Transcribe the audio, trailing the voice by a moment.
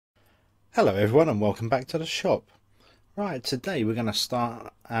Hello everyone and welcome back to the shop. Right, today we're going to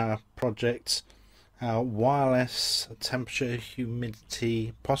start our project, our wireless temperature,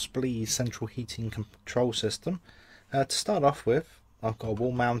 humidity, possibly central heating control system. To start off with, I've got a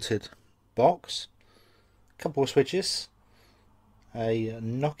wall mounted box, a couple of switches, a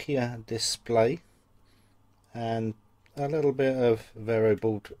Nokia display and a little bit of vero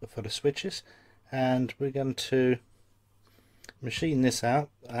board for the switches, and we're going to machine this out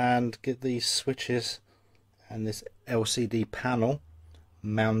and get these switches and this LCD panel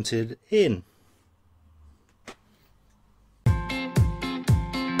mounted in.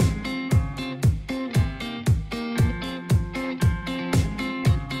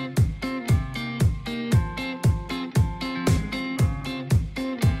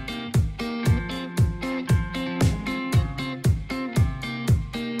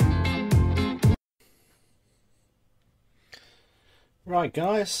 Right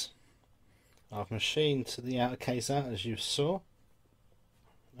guys, I've machined the outer case out as you saw,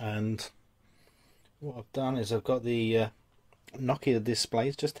 and what I've done is I've got the Nokia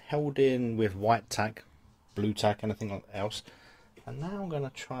displays just held in with white tack, blue tack, anything else, and now I'm going to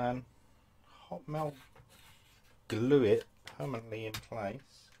try and hot melt glue it permanently in place.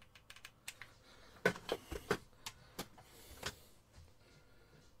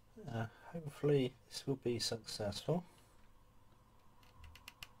 Hopefully this will be successful.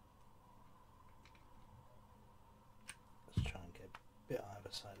 Bit either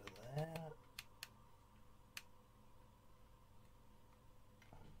side of there.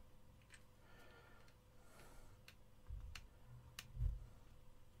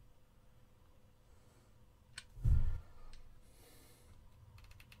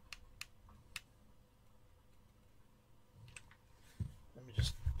 Let me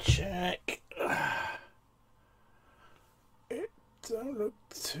just check. It don't look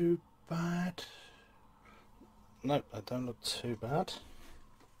too bad. Nope, I don't look too bad.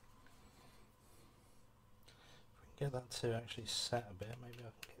 If we can get that to actually set a bit, maybe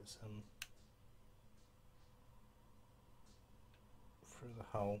I can get some through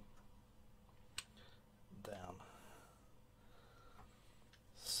the hole down.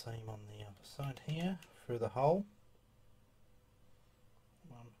 Same on the other side here, through the hole.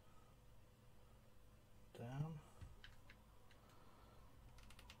 One down.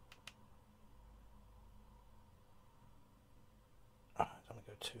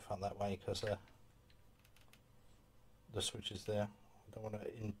 Too far that way because the switch is there. I don't want to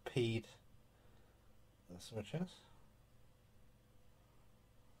impede the switches.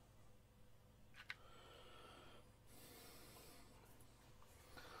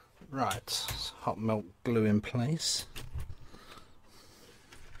 Right, so hot melt glue in place.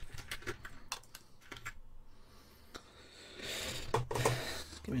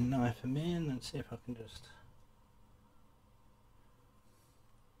 Give me a knife them in and see if I can just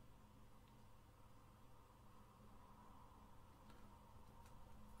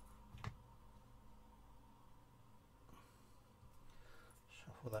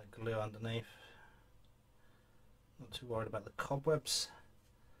shuffle that glue underneath. Not too worried about the cobwebs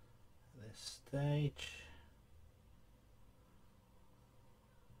at this stage.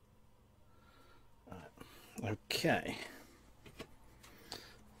 Right. Okay.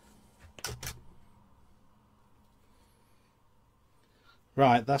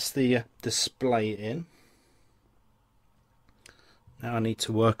 Right, that's the display in. Now I need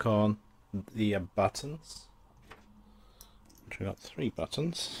to work on the buttons. We've got 3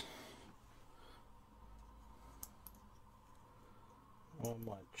 buttons. What I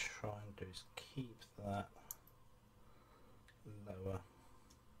might try and do is keep that lower.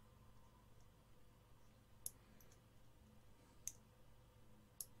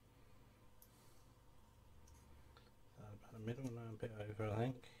 About the middle, now a bit over, I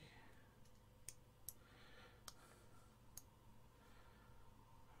think.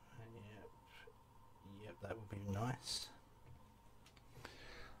 Yep, that would be nice.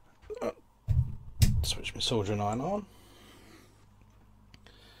 Switch my soldering iron on.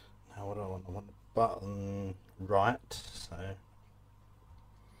 Now what do I want? I want the button right, so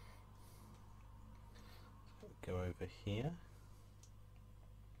go over here.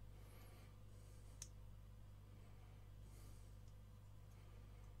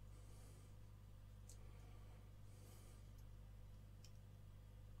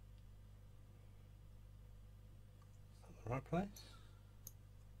 Is that the right place?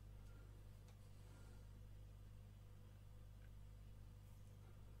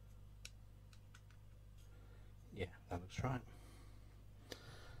 Yeah, that looks right.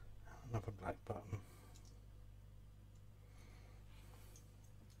 Another black button.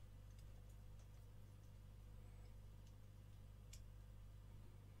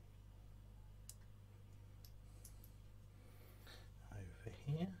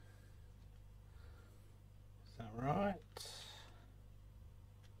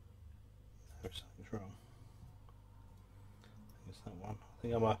 There's something's wrong. I think it's that one. I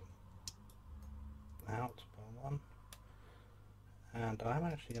think I'm out by one, and I'm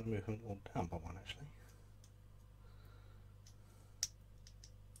actually going to move them all down by one actually.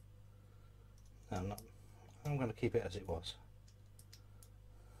 No, I'm not. I'm going to keep it as it was.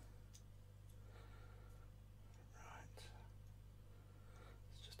 Right.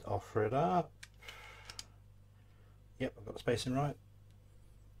 Let's just offer it up. Yep, I've got the spacing right.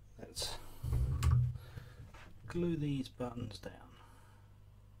 Let's glue these buttons down.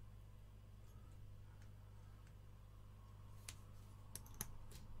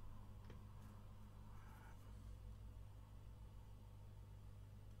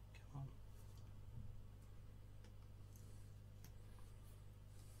 Come on.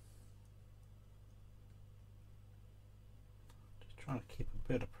 Just trying to keep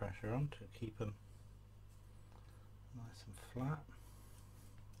a bit of pressure on to keep them nice and flat.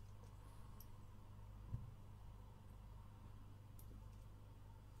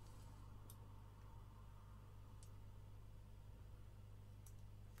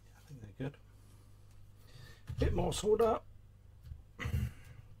 I think they're good. Bit more solder.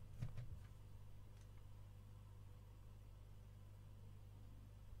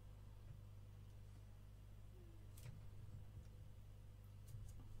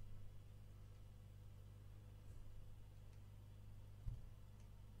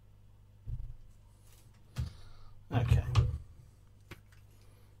 Okay.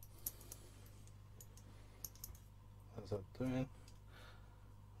 How's that doing?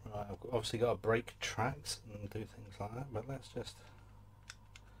 Right, I've obviously got to break tracks and do things like that, but let's just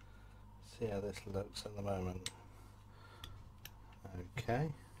see how this looks at the moment. Okay.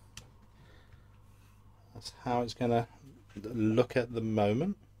 That's how it's going to look at the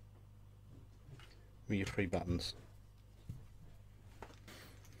moment with your three buttons.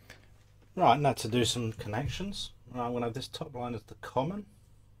 Right, now to do some connections. Right, I'm going to have this top line as the common.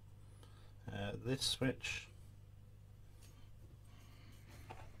 This switch.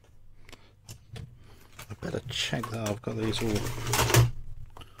 I better check that I've got these all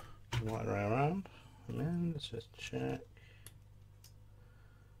right around. And then let's just check.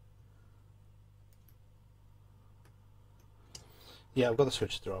 Yeah, I've got the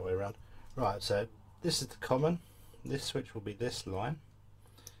switches the right way around. Right, so this is the common. This switch will be this line.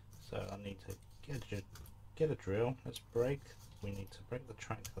 So I need to get a drill. Let's break. We need to break the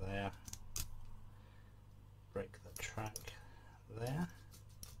track there. Break the track there.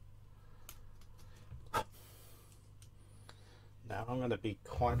 Now I'm going to be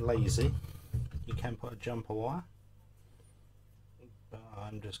quite lazy. You can put a jumper wire, but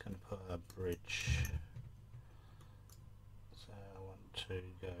I'm just going to put a bridge. So I want to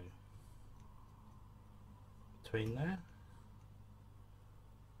go between there.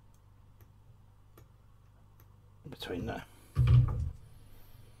 Between there.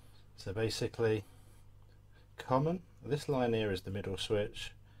 So basically common, this line here is the middle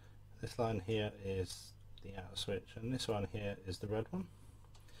switch, this line here is the outer switch, and this one here is the red one.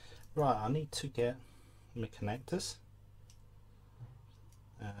 Right, I need to get my connectors,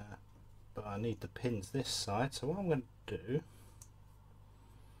 but I need the pins this side, so what I'm going to do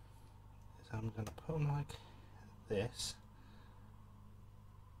is I'm going to put them like this,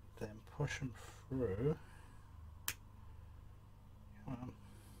 then push them through.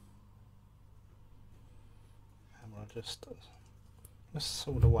 And we'll just let's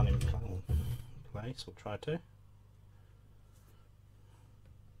solder one in place, or try to.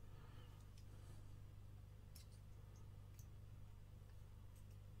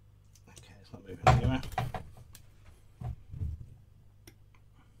 Okay, it's not moving anywhere.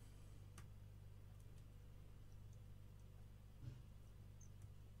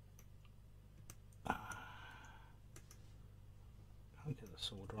 Can't get the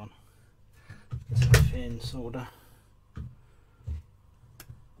solder on. It's a thin solder.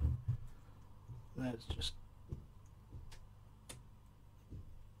 Let's just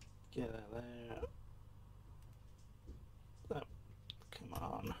get that there. Oh, come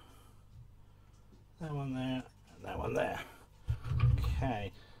on. That one there, and that one there.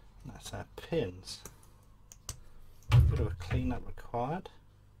 Okay, that's our pins. A bit of a clean-up required.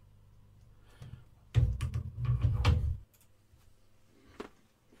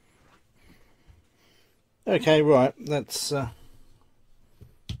 Okay, right, let's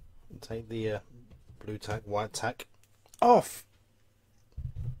take the blue tack, white tack off.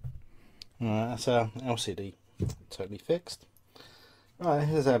 Alright, that's our LCD totally fixed. Right,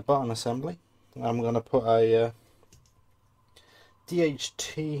 here's our button assembly. I'm going to put a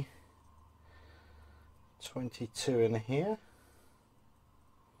DHT 22 in here.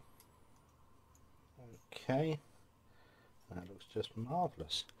 okay. That looks just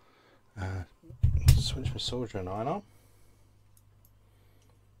marvellous. Switch my soldering iron on.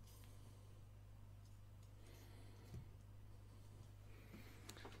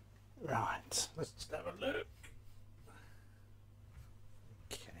 Right, let's just have a look.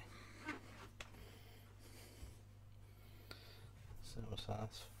 Okay. So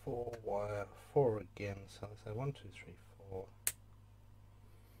that's 4 wire, 4 again. So let's say 1, 2, 3, 4.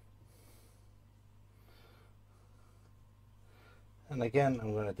 And again,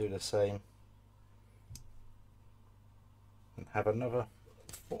 I'm going to do the same and have another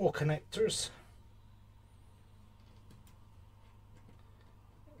 4 connectors.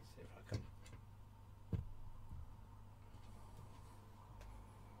 Let's see if I can.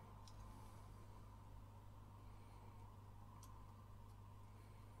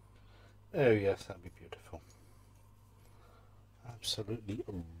 Oh yes, that'd be beautiful. Absolutely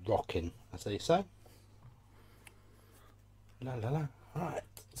rocking, as they say. La la la. Right,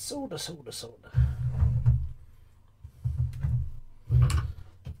 solder.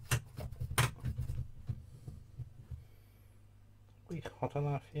 We hot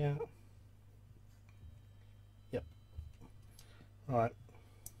enough yet? Yep. Right.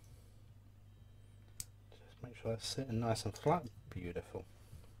 Just make sure that's sitting nice and flat. Beautiful.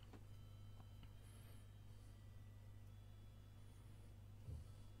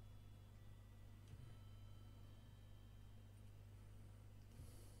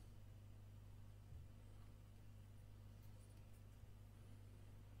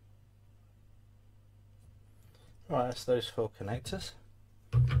 Right, that's those 4 connectors.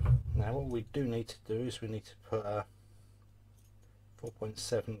 Now what we do need to do is we need to put a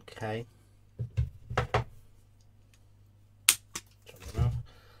 4.7K.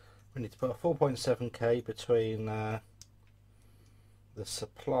 We need to put a 4.7K between the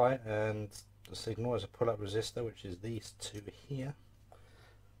supply and the signal as a pull-up resistor, which is these 2 here.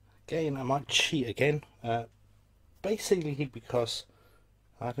 Again, I might cheat again, basically because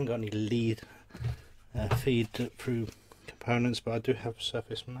I haven't got any lead feed through components, but I do have a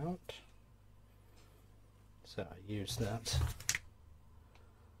surface mount, so I use that.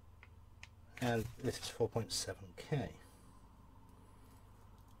 And this is 4.7K,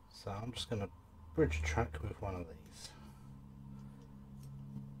 so I'm just going to bridge track with one of these,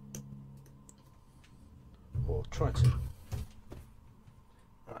 or try to.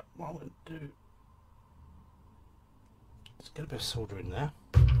 Right, what I'm going to do, let's get a bit of solder in there.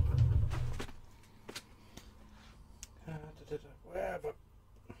 Wherever.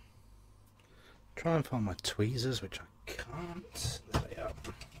 Try and find my tweezers, which I can't. There they are.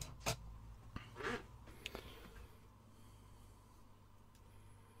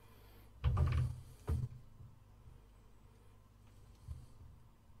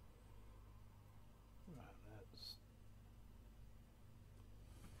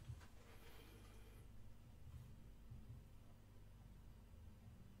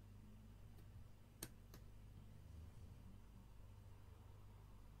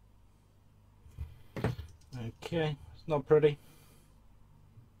 Okay, it's not pretty.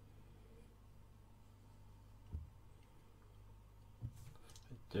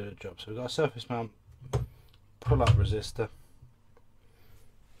 Do the job. So we've got a surface mount pull-up resistor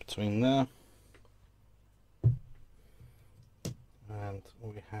between there, and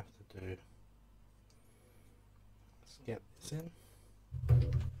all we have to do is get this in.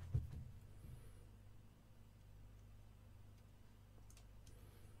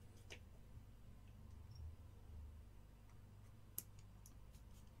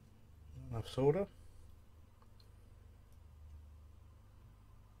 Enough solder.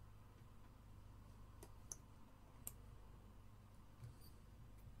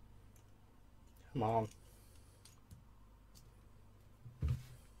 Come on.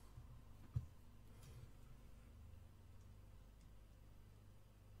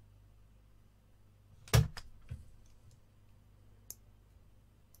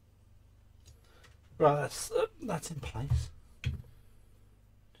 Right, that's in place.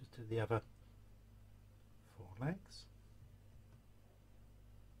 Just do the other 4 legs.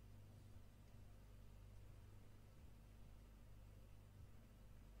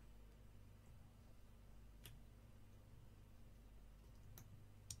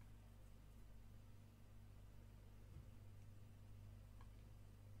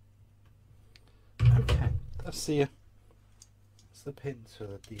 Okay, that's the pin to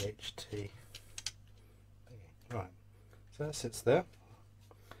the DHT. Right, so that sits there.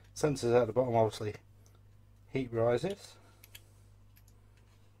 Sensors at the bottom, obviously heat rises.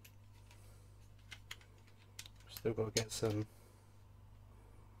 Still got to get some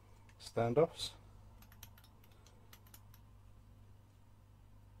standoffs.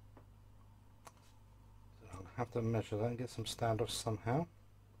 have to measure that and get some standoffs somehow.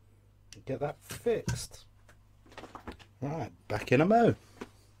 Get that fixed. Right, back in a mo.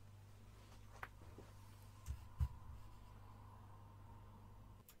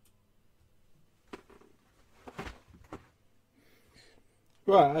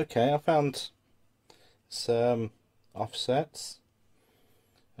 Right, okay, I found some offsets.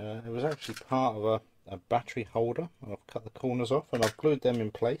 It was actually part of a battery holder, and I've cut the corners off and I've glued them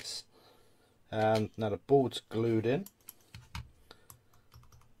in place. And now the board's glued in.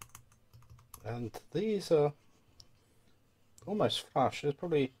 And these are almost flush. They're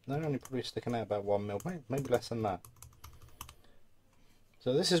only probably sticking out about 1 mil, maybe less than that.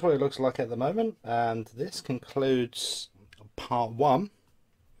 So this is what it looks like at the moment, and this concludes part 1.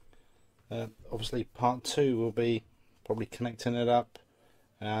 Obviously part 2 will be probably connecting it up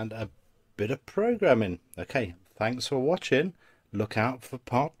and a bit of programming. Okay, thanks for watching. Look out for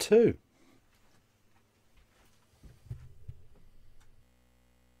part 2.